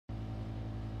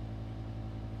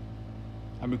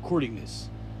I'm recording this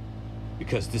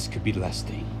because this could be the last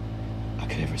thing I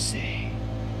could ever say.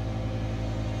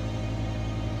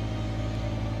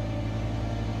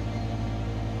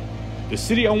 The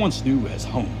city I once knew as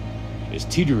home is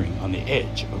teetering on the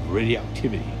edge of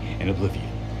radioactivity and oblivion.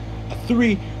 A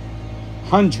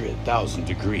 300,000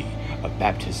 degree of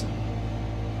baptism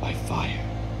by fire.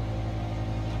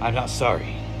 I'm not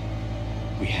sorry.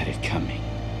 We had it coming.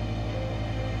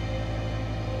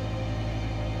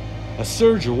 A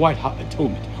surge of white-hot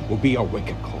atonement will be our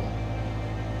wake-up call.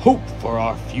 Hope for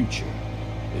our future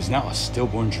is now a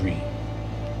stillborn dream.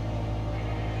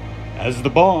 As the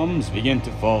bombs begin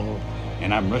to fall,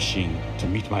 and I'm rushing to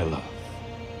meet my love,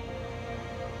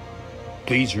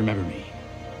 please remember me.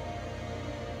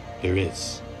 There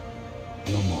is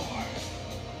no more.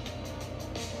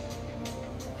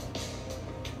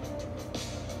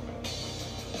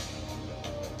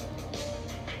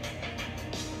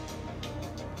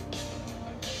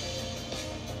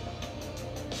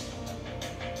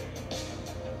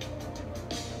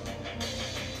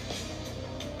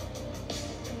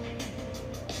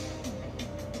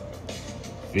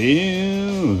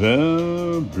 Feel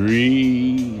the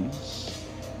breeze,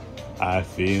 I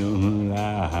feel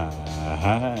alive.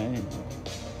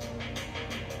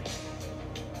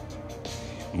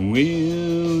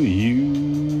 Will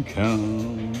you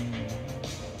come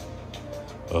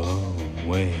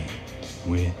away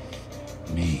with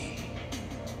me?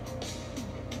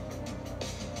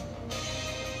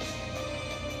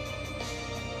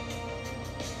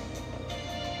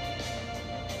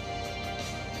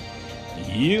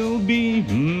 You'll be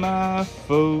my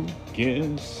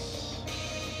focus.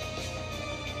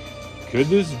 Could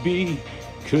this be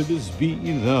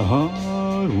the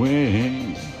hard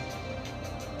way?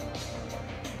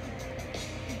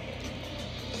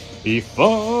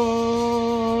 Before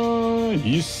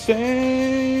you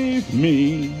save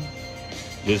me,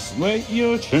 just wait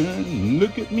your turn.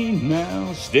 Look at me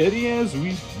now, steady as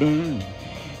we burn.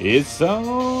 It's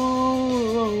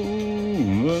all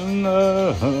over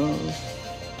now.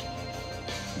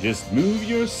 Just move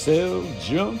yourself,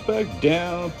 jump back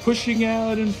down, pushing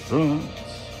out in front.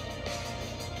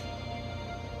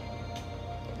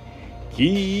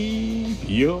 Keep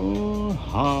your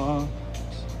heart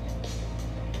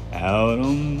out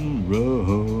on the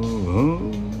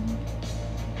road.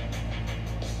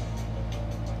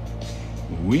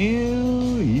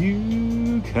 Will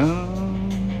you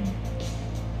come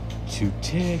to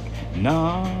take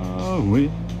Noir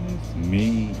with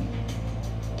me?